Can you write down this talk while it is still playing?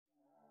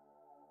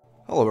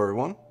Hello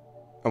everyone,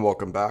 and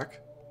welcome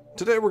back.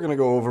 Today we're going to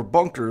go over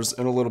bunkers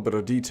in a little bit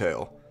of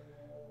detail.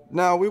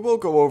 Now, we will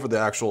go over the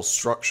actual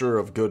structure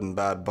of good and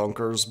bad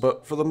bunkers,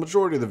 but for the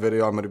majority of the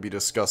video I'm going to be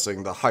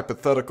discussing the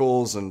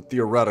hypotheticals and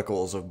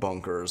theoreticals of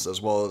bunkers,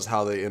 as well as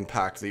how they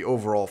impact the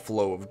overall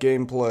flow of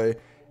gameplay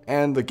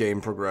and the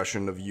game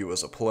progression of you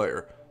as a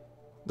player.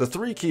 The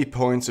three key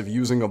points of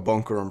using a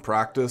bunker in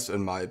practice,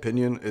 in my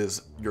opinion,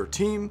 is your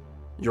team,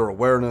 your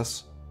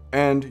awareness,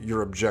 and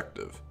your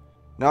objective.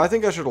 Now, I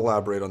think I should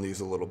elaborate on these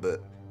a little bit.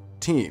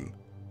 Team.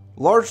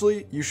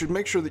 Largely, you should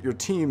make sure that your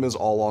team is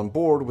all on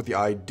board with the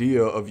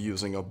idea of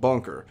using a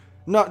bunker,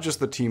 not just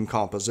the team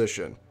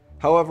composition.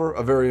 However,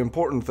 a very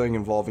important thing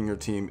involving your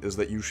team is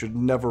that you should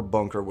never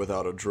bunker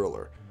without a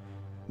driller.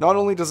 Not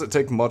only does it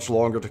take much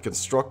longer to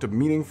construct a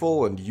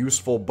meaningful and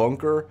useful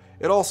bunker,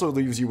 it also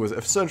leaves you with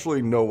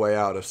essentially no way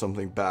out if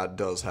something bad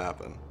does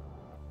happen.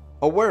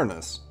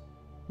 Awareness.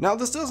 Now,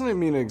 this doesn't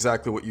mean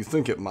exactly what you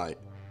think it might.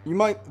 You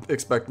might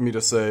expect me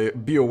to say,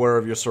 be aware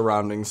of your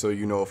surroundings so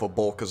you know if a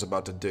bulk is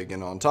about to dig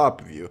in on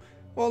top of you.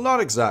 Well, not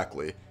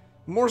exactly.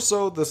 More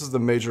so, this is the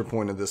major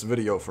point of this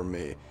video for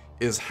me,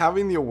 is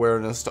having the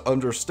awareness to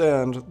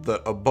understand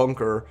that a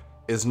bunker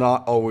is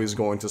not always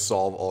going to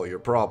solve all your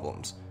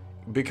problems.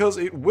 Because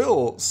it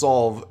will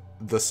solve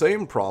the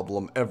same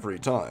problem every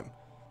time,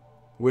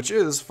 which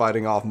is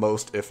fighting off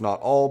most, if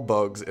not all,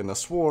 bugs in a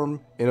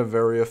swarm in a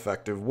very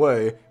effective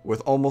way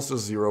with almost a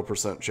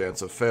 0%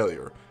 chance of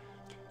failure.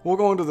 We'll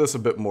go into this a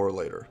bit more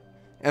later.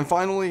 And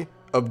finally,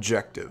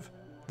 objective.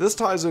 This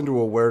ties into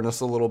awareness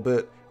a little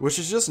bit, which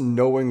is just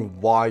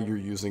knowing why you're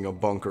using a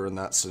bunker in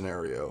that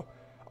scenario.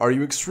 Are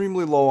you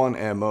extremely low on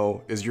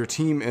ammo? Is your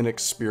team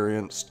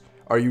inexperienced?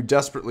 Are you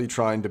desperately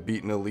trying to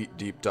beat an elite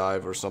deep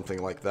dive or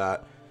something like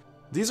that?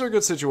 These are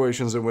good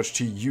situations in which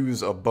to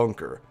use a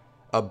bunker.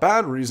 A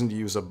bad reason to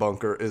use a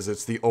bunker is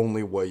it's the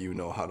only way you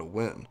know how to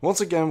win.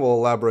 Once again, we'll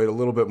elaborate a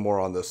little bit more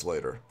on this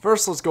later.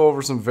 First, let's go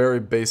over some very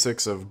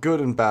basics of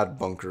good and bad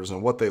bunkers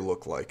and what they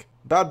look like.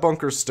 Bad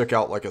bunkers stick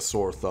out like a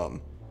sore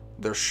thumb.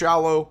 They're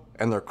shallow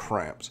and they're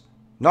cramped.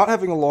 Not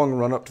having a long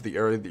run up to the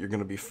area that you're going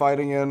to be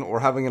fighting in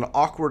or having an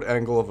awkward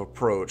angle of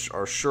approach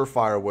are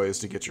surefire ways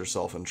to get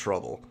yourself in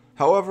trouble.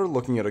 However,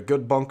 looking at a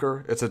good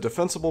bunker, it's a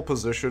defensible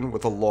position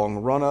with a long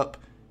run up,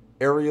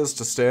 areas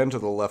to stand to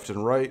the left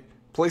and right,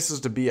 places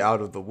to be out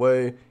of the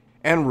way,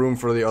 and room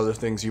for the other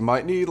things you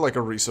might need like a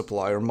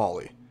resupply or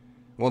molly.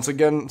 Once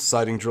again,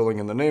 citing Drilling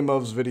in the Name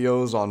of's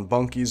videos on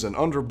bunkies and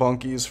under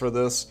bunkies for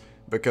this,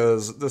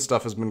 because this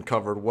stuff has been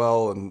covered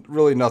well and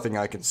really nothing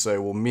I can say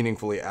will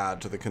meaningfully add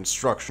to the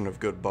construction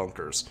of good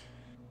bunkers.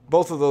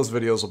 Both of those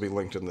videos will be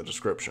linked in the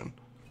description.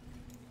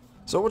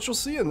 So what you'll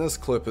see in this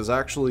clip is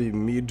actually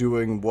me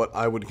doing what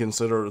I would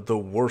consider the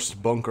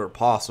worst bunker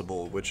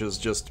possible, which is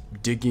just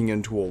digging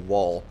into a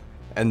wall.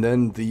 And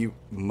then the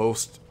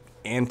most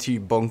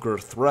anti-bunker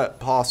threat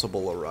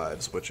possible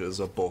arrives, which is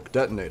a bulk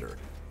detonator.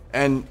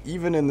 And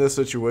even in this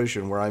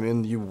situation where I'm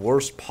in the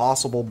worst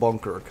possible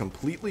bunker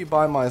completely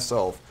by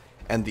myself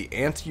and the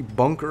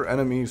anti-bunker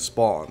enemy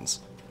spawns,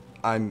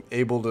 I'm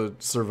able to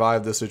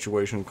survive the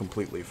situation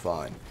completely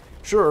fine.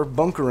 Sure,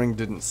 bunkering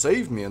didn't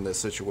save me in this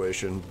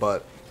situation,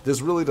 but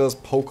this really does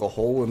poke a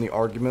hole in the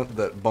argument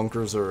that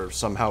bunkers are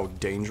somehow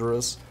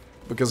dangerous,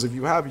 because if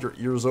you have your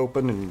ears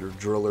open and your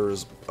driller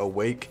is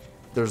awake,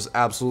 there's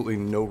absolutely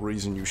no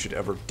reason you should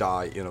ever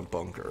die in a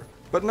bunker.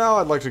 But now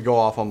I'd like to go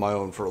off on my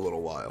own for a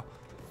little while.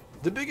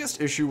 The biggest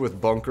issue with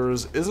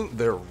bunkers isn't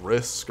their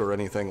risk or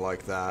anything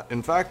like that.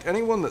 In fact,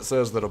 anyone that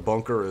says that a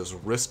bunker is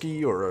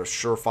risky or a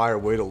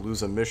surefire way to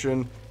lose a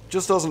mission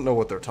just doesn't know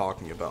what they're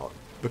talking about.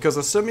 Because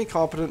a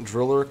semi-competent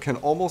driller can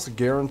almost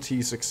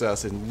guarantee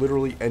success in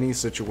literally any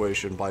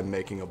situation by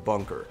making a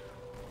bunker.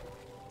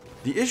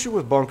 The issue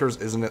with bunkers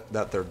isn't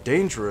that they're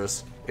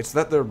dangerous, it's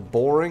that they're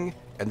boring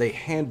and they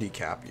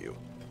handicap you.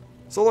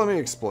 So let me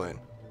explain.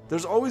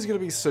 There's always going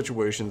to be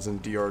situations in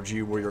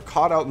DRG where you're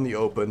caught out in the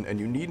open and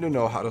you need to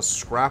know how to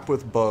scrap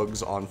with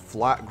bugs on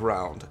flat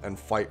ground and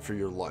fight for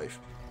your life.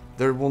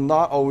 There will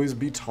not always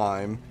be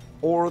time,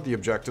 or the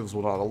objectives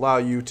will not allow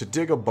you to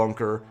dig a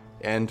bunker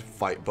and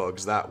fight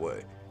bugs that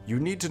way. You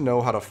need to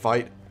know how to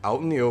fight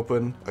out in the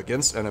open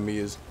against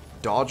enemies,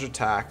 dodge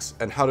attacks,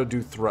 and how to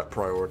do threat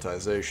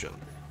prioritization.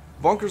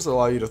 Bunkers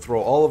allow you to throw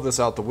all of this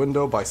out the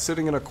window by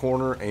sitting in a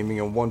corner, aiming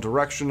in one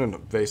direction,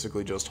 and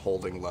basically just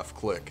holding left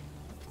click.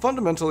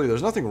 Fundamentally,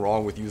 there's nothing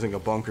wrong with using a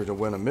bunker to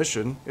win a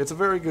mission. It's a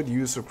very good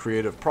use of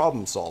creative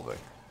problem solving.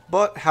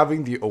 But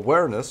having the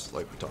awareness,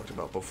 like we talked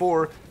about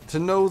before, to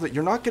know that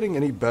you're not getting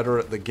any better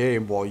at the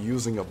game while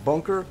using a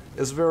bunker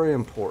is very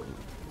important.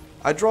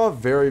 I draw a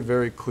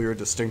very clear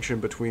distinction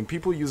between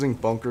people using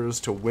bunkers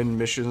to win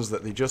missions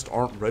that they just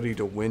aren't ready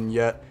to win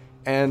yet,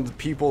 and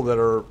people that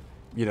are,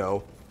 you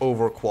know,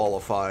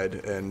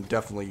 overqualified and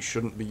definitely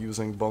shouldn't be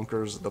using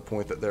bunkers at the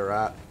point that they're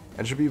at,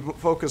 and should be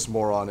focused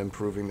more on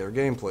improving their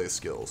gameplay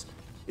skills.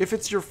 If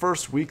it's your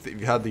first week that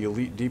you've had the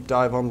Elite Deep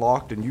Dive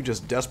unlocked and you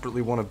just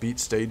desperately want to beat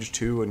Stage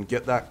 2 and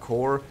get that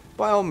core,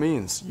 by all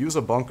means, use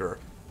a bunker.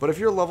 But if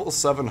you're level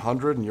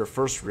 700 and your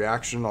first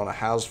reaction on a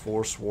Has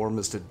 4 swarm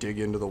is to dig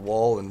into the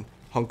wall and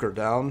hunker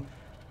down,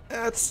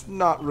 that's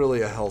not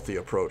really a healthy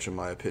approach in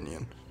my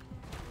opinion.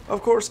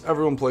 Of course,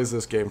 everyone plays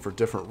this game for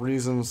different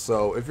reasons,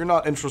 so if you're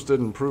not interested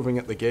in improving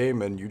at the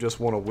game and you just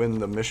want to win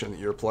the mission that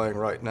you're playing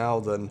right now,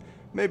 then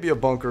maybe a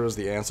bunker is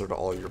the answer to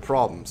all your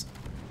problems.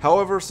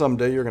 However,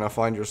 someday you're going to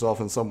find yourself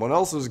in someone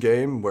else's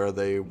game where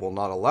they will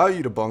not allow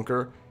you to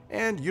bunker,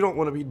 and you don't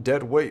want to be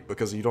dead weight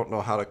because you don't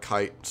know how to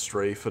kite,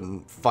 strafe,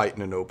 and fight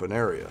in an open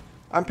area.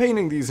 I'm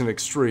painting these in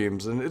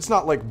extremes, and it's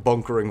not like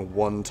bunkering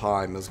one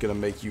time is going to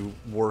make you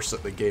worse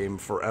at the game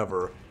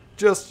forever.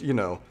 Just,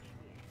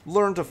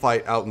 learn to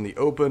fight out in the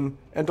open,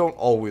 and don't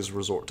always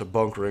resort to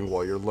bunkering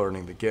while you're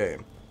learning the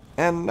game.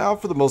 And now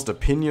for the most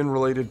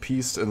opinion-related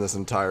piece in this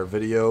entire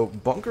video,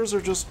 bunkers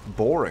are just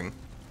boring.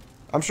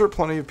 I'm sure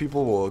plenty of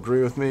people will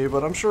agree with me,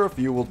 but I'm sure a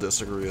few will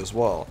disagree as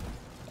well.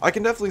 I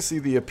can definitely see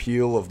the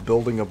appeal of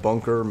building a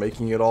bunker,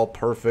 making it all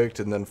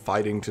perfect, and then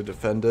fighting to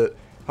defend it.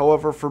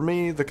 However, for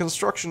me, the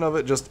construction of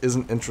it just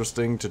isn't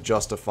interesting to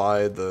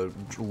justify the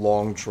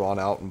long,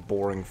 drawn-out, and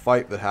boring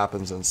fight that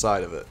happens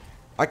inside of it.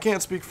 I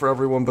can't speak for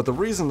everyone, but the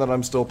reason that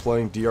I'm still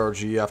playing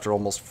DRG after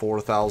almost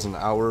 4,000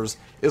 hours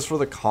is for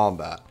the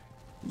combat.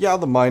 Yeah,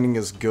 the mining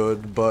is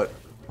good, but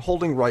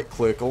holding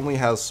right-click only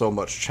has so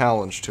much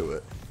challenge to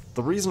it.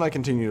 The reason I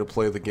continue to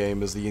play the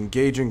game is the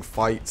engaging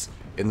fights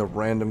in the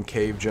random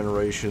cave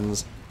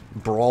generations,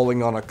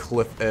 brawling on a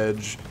cliff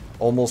edge,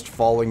 almost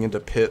falling into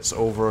pits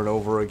over and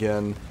over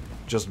again,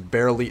 just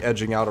barely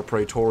edging out a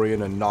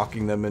Praetorian and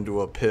knocking them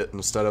into a pit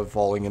instead of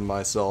falling in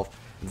myself.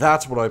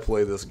 That's what I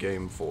play this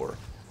game for.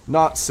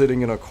 Not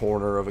sitting in a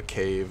corner of a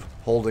cave,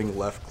 holding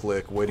left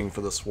click, waiting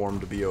for the swarm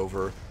to be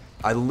over.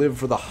 I live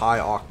for the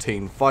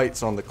high-octane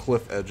fights on the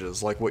cliff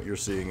edges like what you're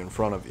seeing in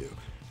front of you.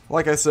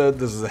 Like I said,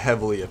 this is a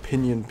heavily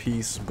opinion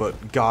piece,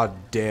 but god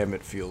damn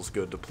it feels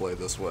good to play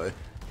this way.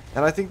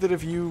 And I think that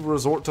if you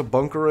resort to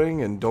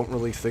bunkering and don't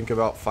really think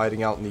about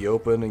fighting out in the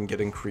open and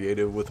getting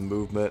creative with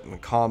movement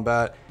and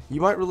combat,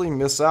 you might really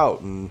miss out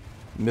and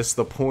miss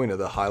the point of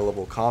the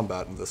high-level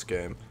combat in this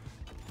game.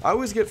 I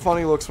always get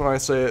funny looks when I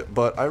say it,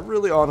 but I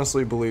really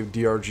honestly believe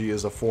DRG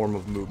is a form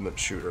of movement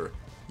shooter.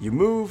 You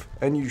move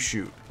and you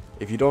shoot.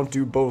 If you don't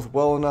do both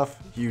well enough,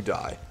 you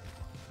die.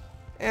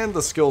 And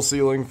the skill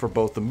ceiling for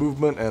both the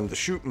movement and the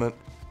shootment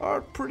are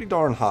pretty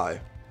darn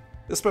high,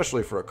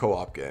 especially for a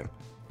co-op game.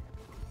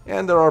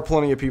 And there are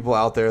plenty of people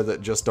out there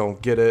that just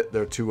don't get it.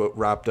 They're too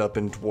wrapped up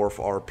in dwarf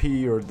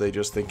RP, or they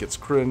just think it's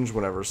cringe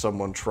whenever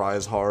someone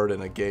tries hard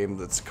in a game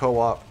that's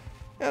co-op.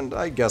 And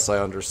I guess I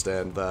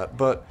understand that,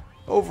 but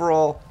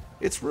overall,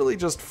 it's really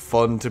just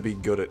fun to be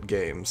good at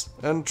games.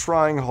 And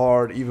trying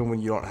hard, even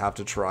when you don't have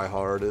to try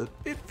hard,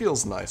 it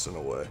feels nice in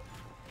a way.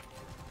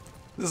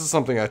 This is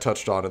something I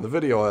touched on in the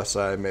video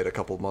essay I made a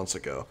couple months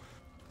ago.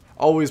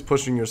 Always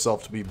pushing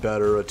yourself to be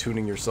better,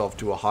 attuning yourself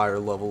to a higher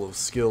level of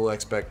skill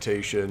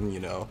expectation,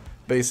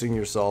 basing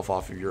yourself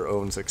off of your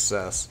own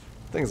success,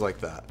 things like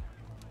that.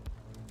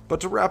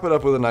 But to wrap it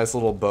up with a nice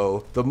little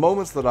bow, the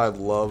moments that I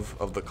love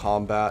of the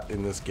combat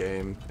in this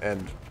game,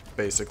 and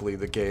basically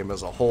the game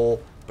as a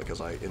whole,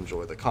 because I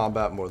enjoy the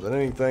combat more than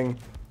anything,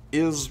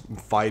 is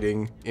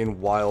fighting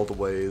in wild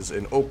ways,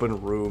 in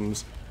open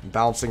rooms,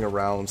 bouncing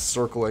around,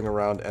 circling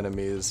around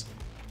enemies,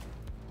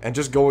 and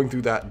just going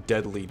through that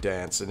deadly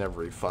dance in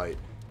every fight.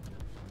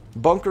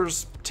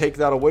 Bunkers take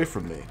that away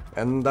from me,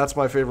 and that's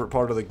my favorite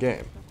part of the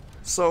game.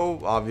 So,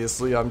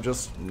 obviously, I'm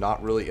just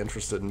not really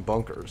interested in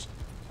bunkers.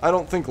 I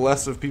don't think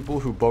less of people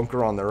who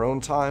bunker on their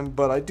own time,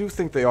 but I do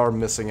think they are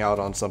missing out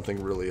on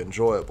something really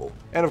enjoyable.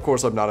 And of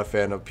course, I'm not a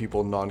fan of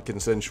people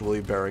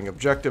non-consensually bearing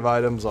objective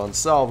items on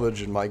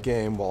salvage in my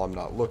game while I'm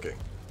not looking.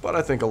 But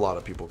I think a lot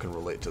of people can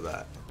relate to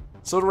that.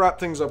 So to wrap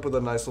things up with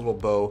a nice little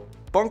bow,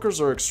 bunkers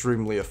are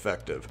extremely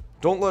effective.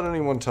 Don't let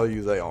anyone tell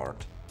you they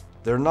aren't.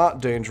 They're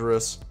not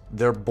dangerous,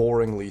 they're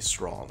boringly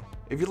strong.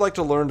 If you'd like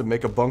to learn to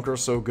make a bunker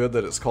so good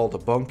that it's called a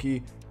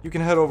bunkie, you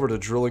can head over to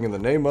Drilling in the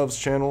Name of's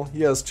channel.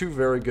 He has two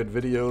very good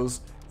videos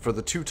for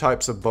the two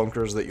types of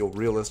bunkers that you'll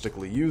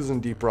realistically use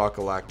in Deep Rock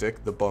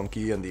Galactic, the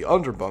bunkie and the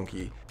under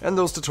bunkie, and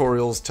those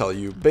tutorials tell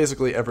you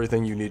basically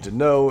everything you need to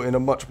know in a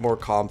much more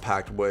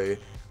compact way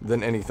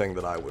than anything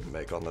that I would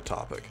make on the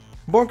topic.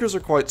 Bunkers are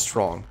quite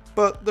strong,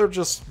 but they're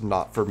just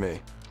not for me.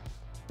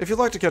 If you'd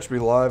like to catch me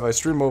live, I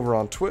stream over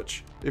on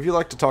Twitch. If you'd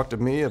like to talk to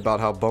me about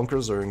how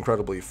bunkers are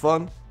incredibly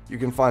fun, you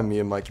can find me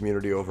in my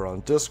community over on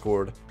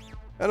Discord.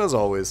 And as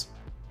always,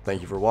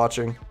 thank you for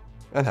watching,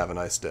 and have a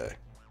nice day.